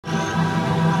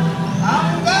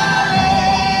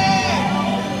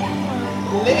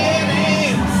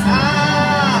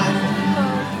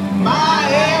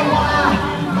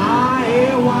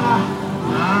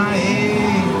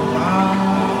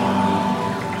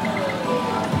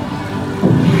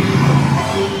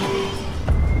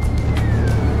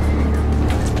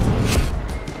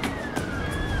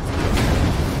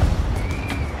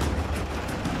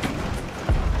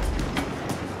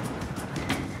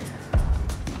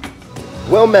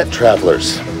Well met,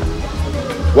 travelers.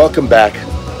 Welcome back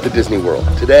to Disney World.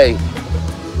 Today,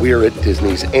 we are at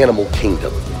Disney's Animal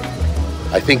Kingdom.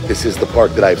 I think this is the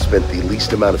park that I've spent the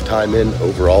least amount of time in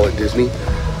overall at Disney.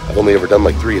 I've only ever done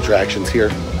like 3 attractions here.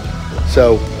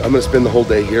 So I'm gonna spend the whole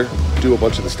day here, do a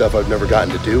bunch of the stuff I've never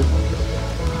gotten to do.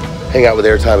 Hang out with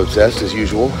Airtime Obsessed as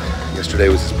usual. Yesterday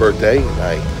was his birthday, and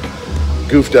I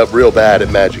goofed up real bad at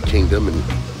Magic Kingdom and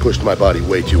pushed my body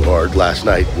way too hard. Last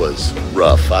night was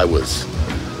rough. I was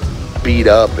beat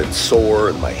up and sore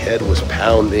and my head was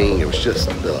pounding. It was just,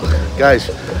 ugh. Guys,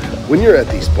 when you're at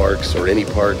these parks or any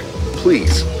park,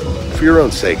 please, for your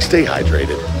own sake, stay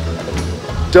hydrated.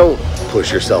 Don't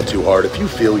push yourself too hard. If you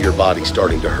feel your body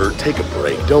starting to hurt, take a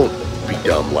break. Don't be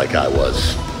dumb like I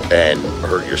was and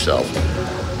hurt yourself.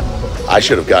 I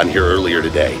should have gotten here earlier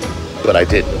today, but I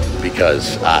didn't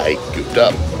because I goofed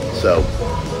up. So,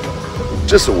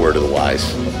 just a word of the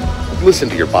wise. Listen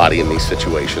to your body in these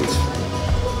situations.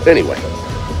 Anyway,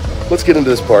 let's get into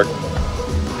this park,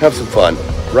 have some fun,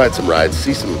 ride some rides,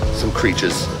 see some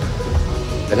creatures,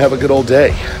 and have a good old day.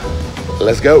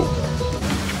 Let's go.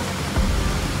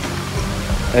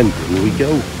 And here we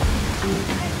go.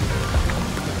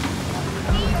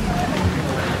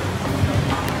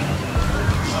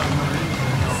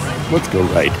 Let's go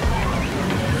right.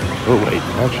 Oh wait,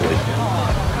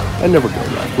 actually, I never go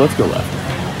left. Let's go left.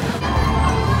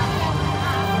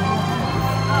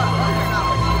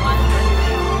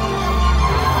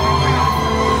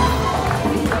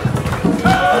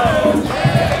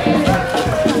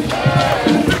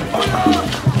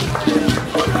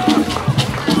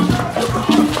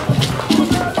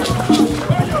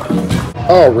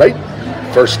 All right,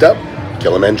 first up,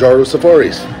 Kilimanjaro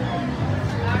Safaris.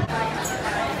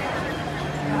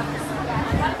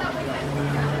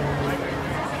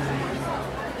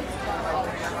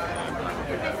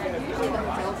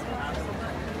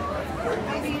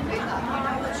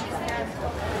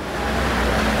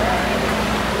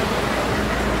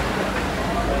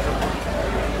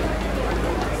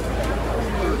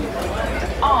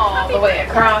 All the way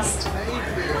across.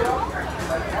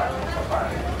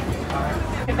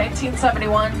 In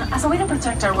 1971, as a way to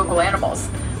protect our local animals.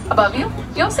 Above you,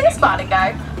 you'll see a spotting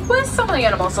guide with some of the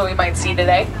animals that we might see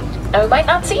today. Now, we might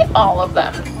not see all of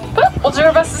them, but we'll do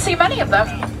our best to see many of them.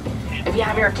 If you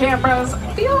have your cameras,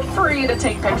 feel free to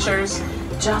take pictures.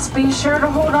 Just be sure to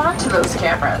hold on to those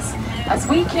cameras, as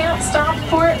we can't stop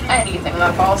for anything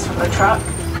that falls from the truck.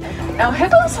 Now,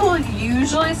 hippos will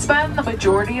usually spend the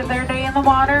majority of their day in the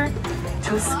water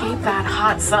to escape that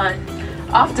hot sun,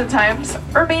 oftentimes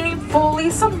remaining fully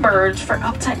submerged for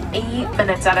up to 8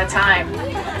 minutes at a time.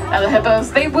 Now the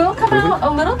hippos, they will come out a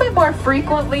little bit more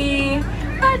frequently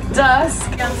at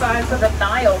dusk inside of the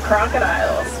Nile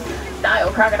crocodiles. Nile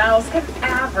crocodiles can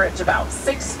average about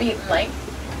 6 feet in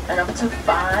length and up to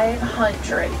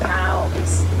 500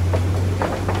 pounds.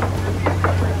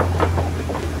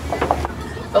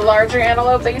 The larger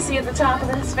antelope that you see at the top of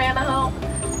the Savannah Hill,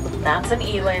 that's an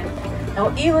eland. Now,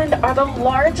 eland are the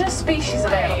largest species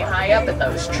of animal high up in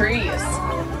those trees.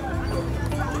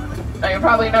 Now, you'll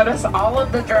probably notice all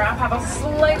of the giraffe have a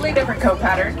slightly different coat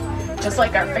pattern, just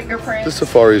like our fingerprints. The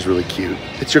safari is really cute.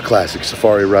 It's your classic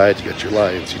safari ride. You got your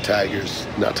lions, your tigers,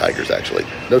 not tigers actually,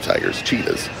 no tigers,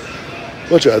 cheetahs, a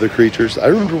bunch of other creatures. I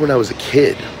remember when I was a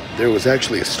kid, there was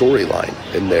actually a storyline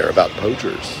in there about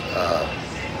poachers.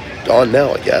 Gone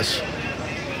now, I guess.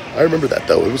 I remember that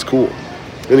though, it was cool.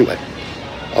 Anyway.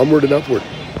 Onward and upward.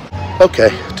 Okay,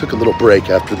 took a little break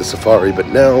after the safari, but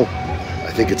now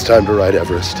I think it's time to ride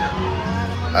Everest.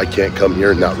 I can't come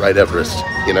here and not ride Everest,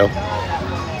 you know?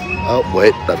 Oh,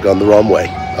 wait, I've gone the wrong way.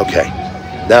 Okay,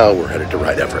 now we're headed to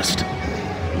ride Everest.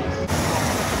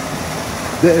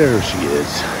 There she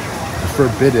is, the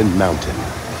Forbidden Mountain.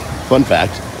 Fun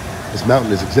fact, this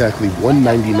mountain is exactly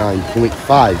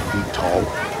 199.5 feet tall,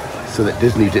 so that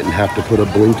Disney didn't have to put a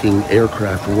blinking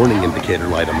aircraft warning indicator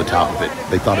light on the top of it.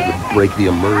 They thought it would break the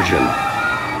immersion.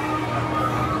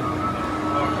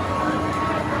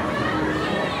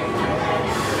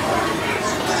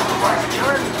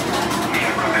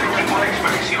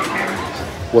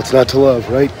 What's not to love,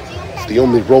 right? It's the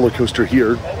only roller coaster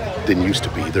here. Didn't used to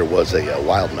be. There was a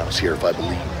Wild Mouse here, if I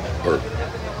believe, or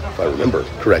if I remember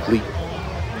correctly.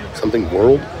 Something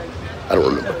World? I don't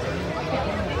remember.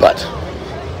 But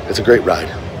it's a great ride.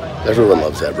 Everyone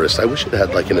loves Everest. I wish it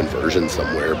had like an inversion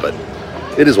somewhere, but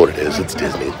it is what it is. It's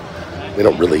Disney. They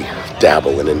don't really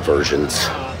dabble in inversions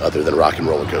other than Rock and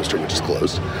Roller Coaster, which is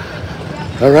closed.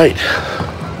 All right,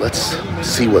 let's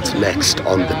see what's next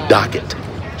on the docket,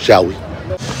 shall we?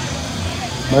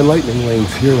 My lightning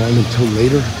lanes here aren't until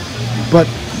later, but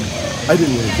I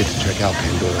didn't really get to check out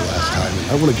Pandora last time,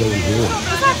 and I want to go in here and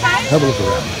have a look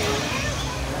around.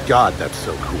 God, that's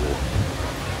so cool.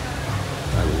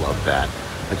 I love that.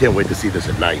 I can't wait to see this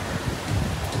at night.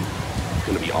 It's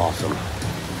gonna be awesome.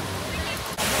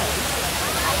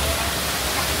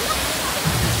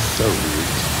 So neat.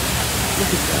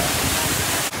 Look at that.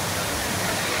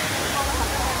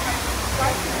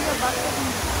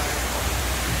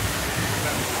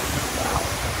 Wow.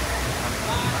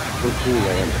 So cool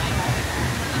land.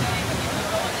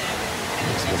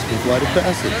 This must be Flight of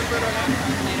Passage. I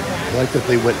like that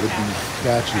they went with these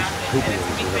statues, cupolas,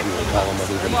 or whatever you want to call them,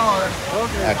 other than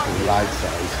actual ride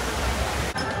size.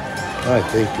 I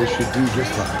think this should do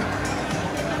just fine.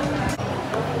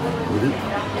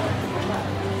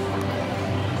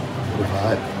 What a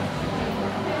vibe.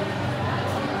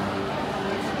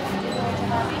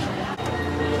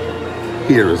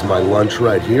 Here is my lunch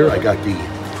right here. I got the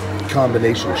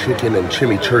combination chicken and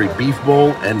chimichurri beef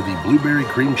bowl and the blueberry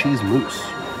cream cheese mousse.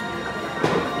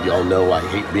 Y'all know I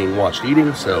hate being watched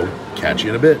eating, so catch you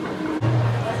in a bit.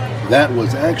 That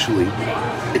was actually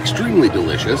extremely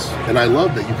delicious, and I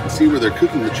love that you can see where they're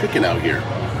cooking the chicken out here.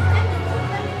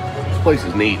 This place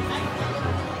is neat.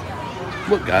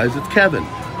 Look guys, it's Kevin.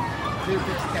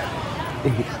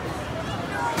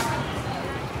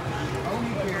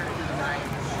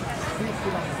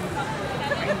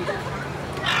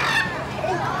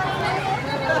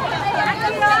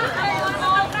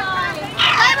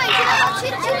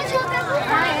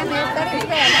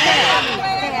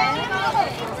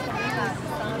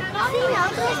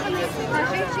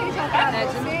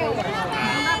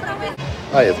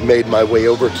 I have made my way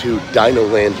over to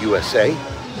Dinoland, USA.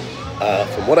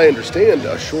 From what I understand,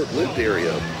 a short-lived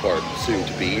area of the park, soon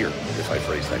to be, or if I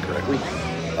phrase that correctly.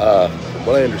 From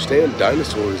what I understand,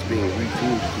 Dinosaur is being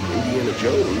rethemed to Indiana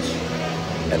Jones,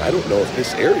 and I don't know if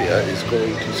this area is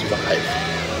going to survive,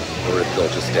 or if they'll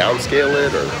just downscale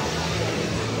it, or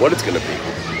what it's going to be.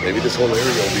 Maybe this whole area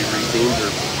will be rethemed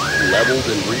or leveled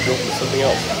and rebuilt to something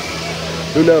else.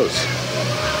 Who knows?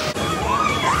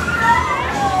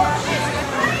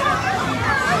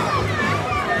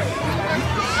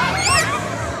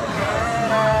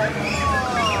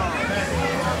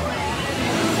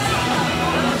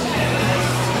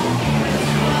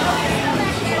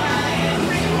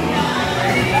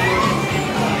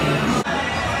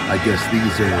 I guess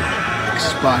these are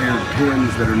expired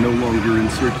pins that are no longer in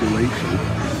circulation,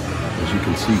 as you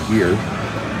can see here.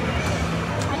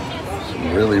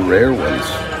 Some really rare ones.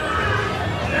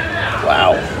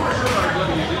 Wow.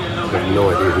 I have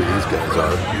no idea who these guys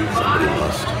are. Somebody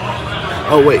must.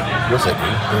 Oh wait, yes I do.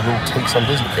 They're little takes on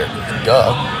Disney characters.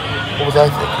 Duh. What was I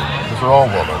thinking? These are all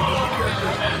well-known Disney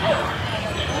characters.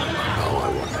 Oh, I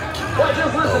want that key.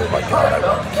 Oh my god, I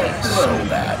want the key so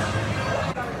bad.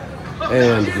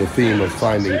 And the theme of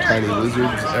finding tiny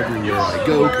lizards everywhere I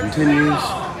go continues.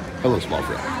 Hello, small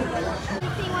friend.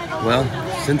 Well,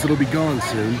 since it'll be gone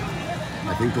soon,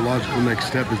 I think the logical next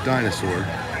step is Dinosaur.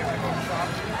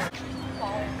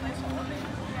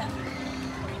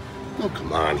 Oh,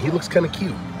 come on. He looks kind of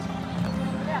cute.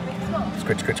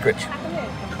 Scritch, scritch, scritch.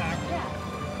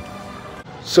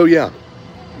 So yeah,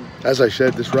 as I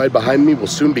said, this ride behind me will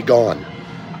soon be gone,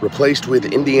 replaced with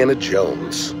Indiana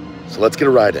Jones. So let's get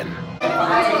a ride in.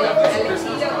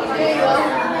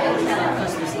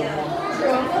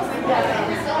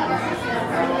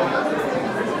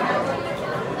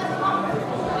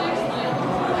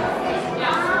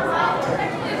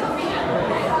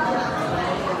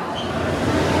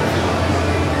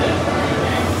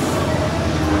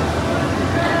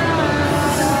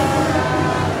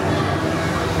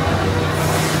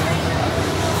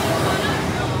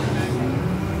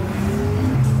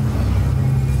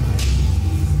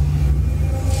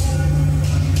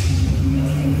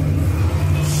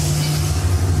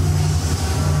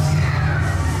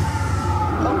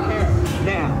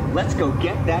 Let's go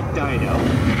get that dino.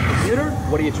 Computer,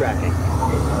 what are you tracking?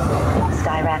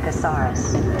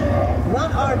 Styracosaurus.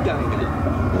 Not our dino.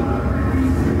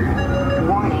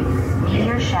 Warning,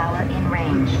 meteor shower in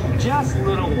range. Just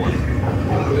little one.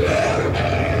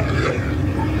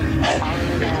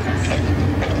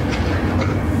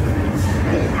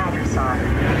 Hadrosaur.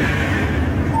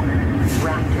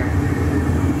 Raptor.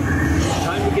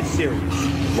 Time to get serious.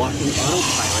 Locking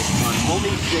autopilot on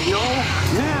homing signal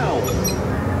now.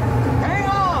 Hang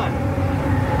on!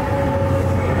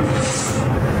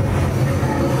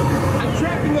 I'm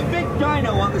tracking a big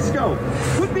dino on the scope.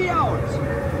 Could be ours.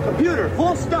 Computer,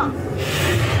 full stop.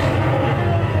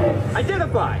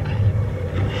 Identified.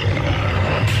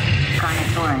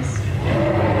 Carnotaurus.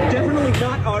 Definitely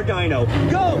not our dino.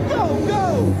 Go, go,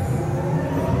 go!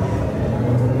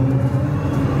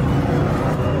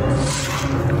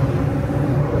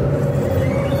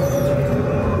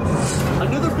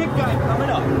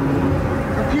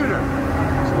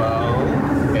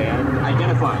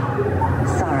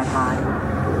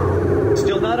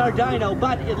 our dino,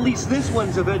 but at least this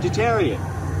one's a vegetarian.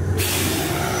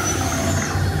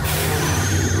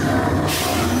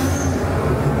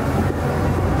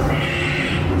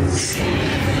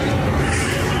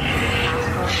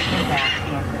 Impact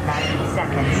in 90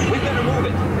 seconds. We better move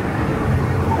it.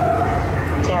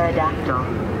 Pterodactyl.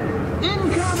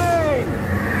 Incoming!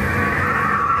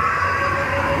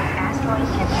 Asteroid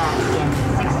impact in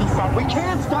 60 seconds. We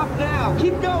can't stop now.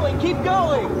 Keep going, keep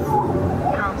going.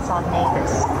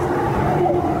 Compsognathus.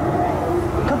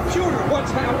 Computer,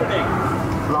 what's happening?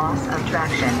 Loss of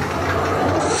traction.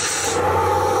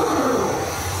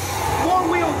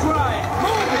 Four-wheel drive.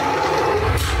 Move it.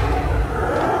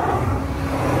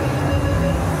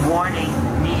 Warning,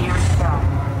 meteor strike.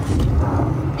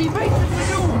 Evasive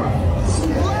maneuver.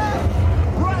 Left,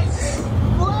 right,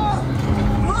 left,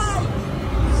 right.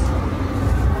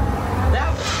 That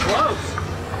was close.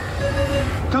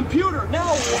 Computer, now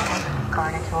what?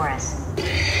 Carnotaurus.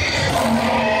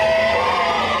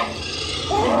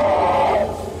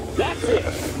 That's it.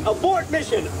 Abort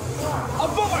mission.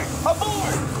 Abort,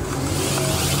 abort.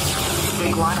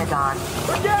 Iguanodon.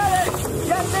 Forget it.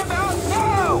 Get them out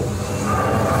now.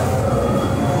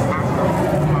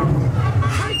 Asteroid impact.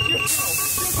 Brace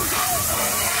yourself.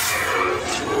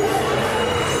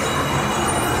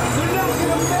 They're not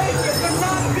gonna make it. They're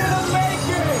not gonna make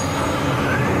it.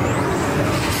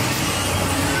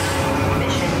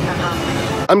 Mission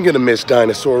accomplished. I'm gonna miss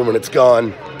Dinosaur when it's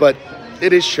gone, but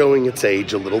it is showing its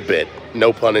age a little bit,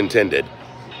 no pun intended.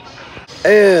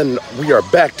 And we are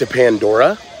back to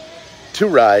Pandora to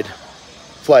ride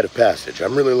Flight of Passage.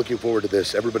 I'm really looking forward to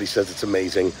this. Everybody says it's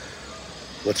amazing.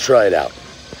 Let's try it out.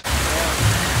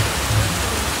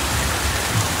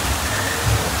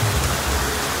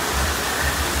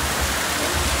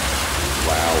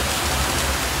 Wow.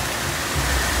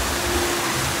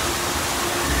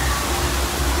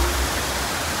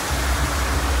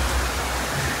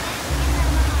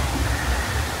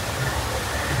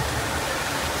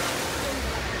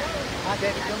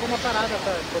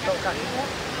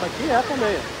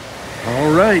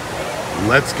 All right,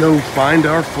 let's go find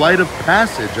our Flight of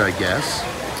Passage, I guess.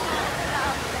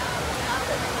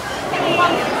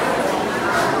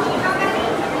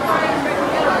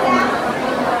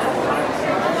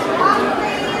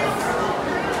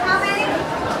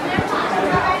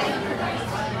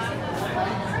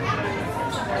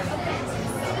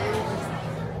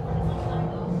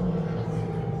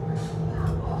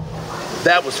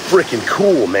 That was freaking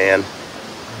cool, man.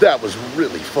 That was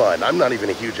really fun. I'm not even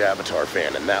a huge Avatar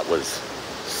fan, and that was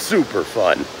super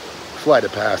fun. Flight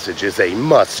of Passage is a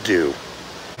must-do.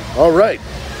 All right,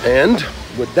 and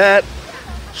with that,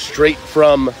 straight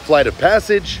from Flight of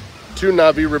Passage to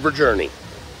Navi River Journey.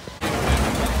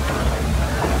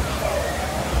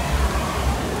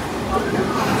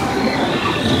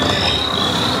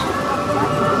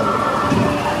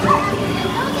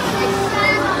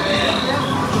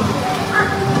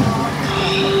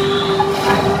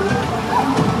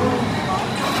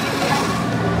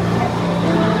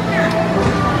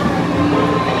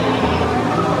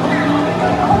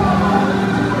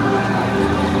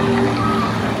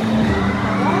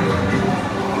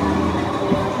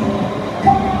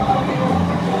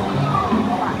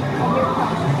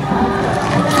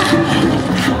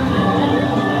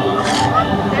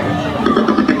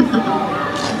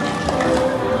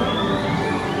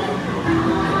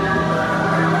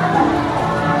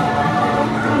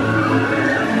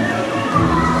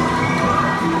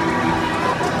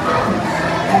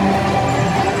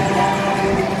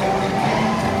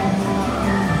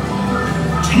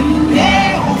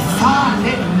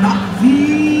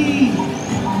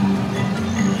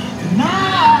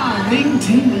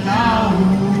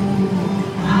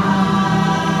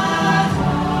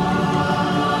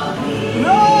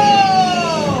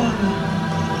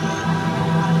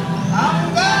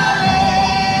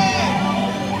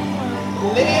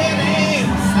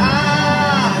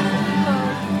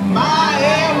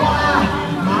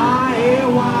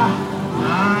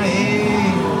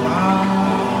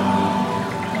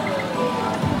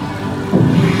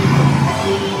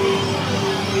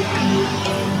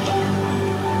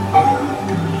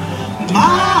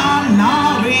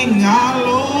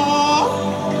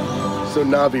 So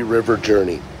Navi River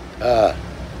Journey,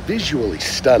 visually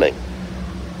stunning,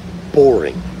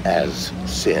 boring as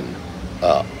sin,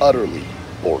 utterly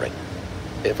boring.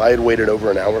 If I had waited over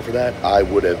an hour for that, I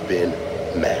would have been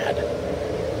mad.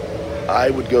 I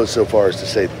would go so far as to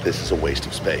say that this is a waste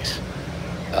of space.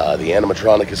 The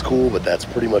animatronic is cool, but that's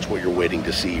pretty much what you're waiting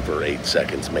to see for 8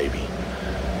 seconds maybe.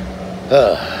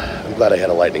 I'm glad I had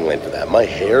a lightning lane for that. My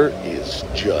hair is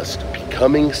just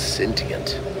becoming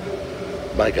sentient.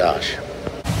 My gosh.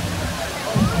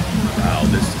 Wow,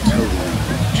 this totally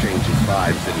changes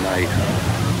vibes at night.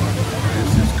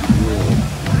 This is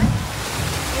cool.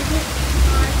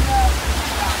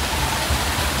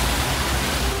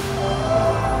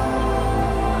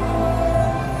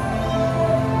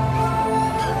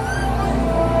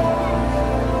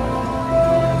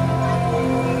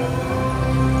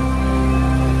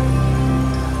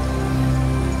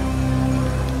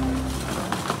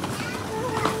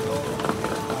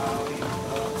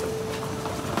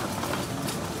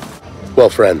 Well,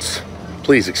 friends,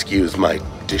 please excuse my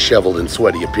disheveled and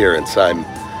sweaty appearance. I'm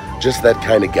just that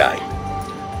kind of guy.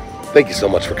 Thank you so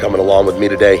much for coming along with me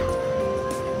today.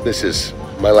 This is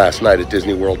my last night at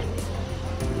Disney World.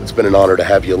 It's been an honor to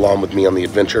have you along with me on the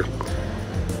adventure.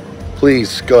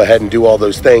 Please go ahead and do all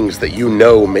those things that you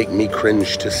know make me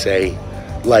cringe to say.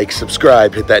 Like,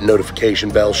 subscribe, hit that notification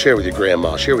bell, share with your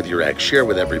grandma, share with your ex, share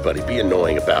with everybody. Be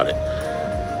annoying about it.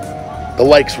 The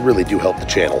likes really do help the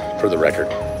channel, for the record.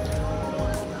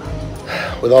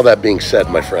 With all that being said,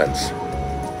 my friends,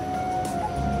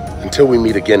 until we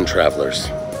meet again, travelers,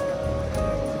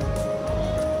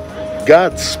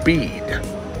 Godspeed.